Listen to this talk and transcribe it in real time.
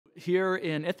Here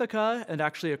in Ithaca, and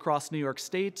actually across New York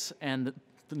State and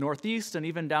the Northeast, and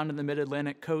even down to the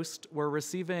mid-Atlantic coast, we're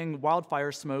receiving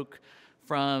wildfire smoke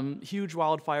from huge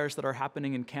wildfires that are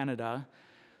happening in Canada.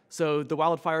 So the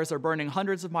wildfires are burning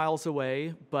hundreds of miles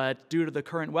away, but due to the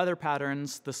current weather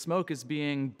patterns, the smoke is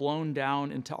being blown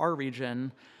down into our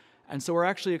region. And so we're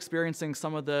actually experiencing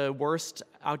some of the worst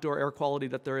outdoor air quality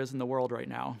that there is in the world right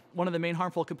now. One of the main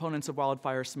harmful components of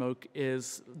wildfire smoke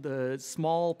is the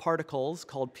small particles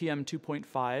called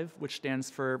PM2.5, which stands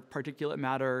for particulate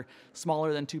matter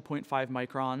smaller than 2.5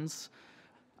 microns.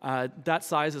 That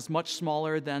size is much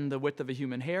smaller than the width of a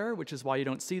human hair, which is why you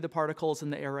don't see the particles in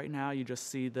the air right now. You just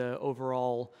see the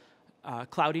overall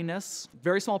cloudiness.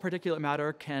 Very small particulate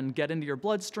matter can get into your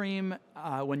bloodstream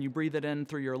when you breathe it in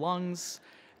through your lungs,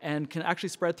 and can actually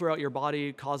spread throughout your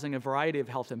body, causing a variety of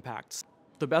health impacts.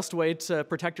 The best way to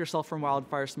protect yourself from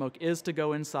wildfire smoke is to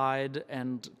go inside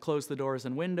and close the doors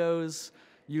and windows,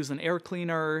 use an air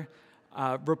cleaner,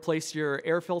 replace your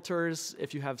air filters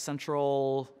if you have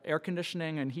central air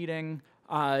conditioning and heating.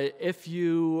 If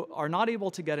you are not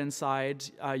able to get inside,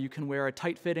 you can wear a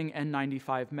tight-fitting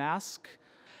N95 mask.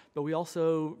 But we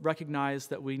also recognize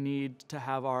that we need to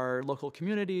have our local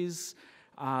communities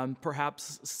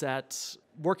perhaps set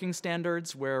working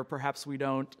standards where perhaps we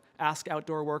don't ask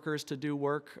outdoor workers to do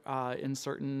work in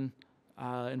certain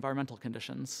environmental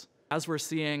conditions. As we're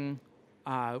seeing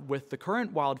with the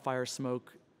current wildfire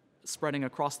smoke spreading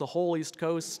across the whole East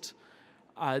Coast,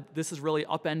 this is really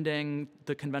upending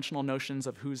the conventional notions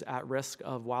of who's at risk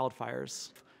of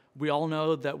wildfires. We all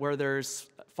know that where there's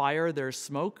fire, there's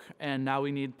smoke, and now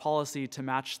we need policy to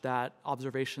match that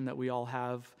observation that we all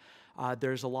have.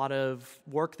 There's a lot of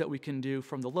work that we can do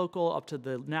from the local up to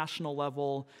the national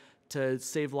level to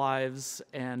save lives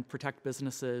and protect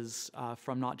businesses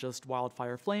from not just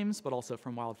wildfire flames, but also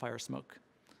from wildfire smoke.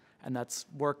 And that's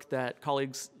work that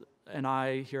colleagues and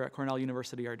I here at Cornell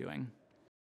University are doing.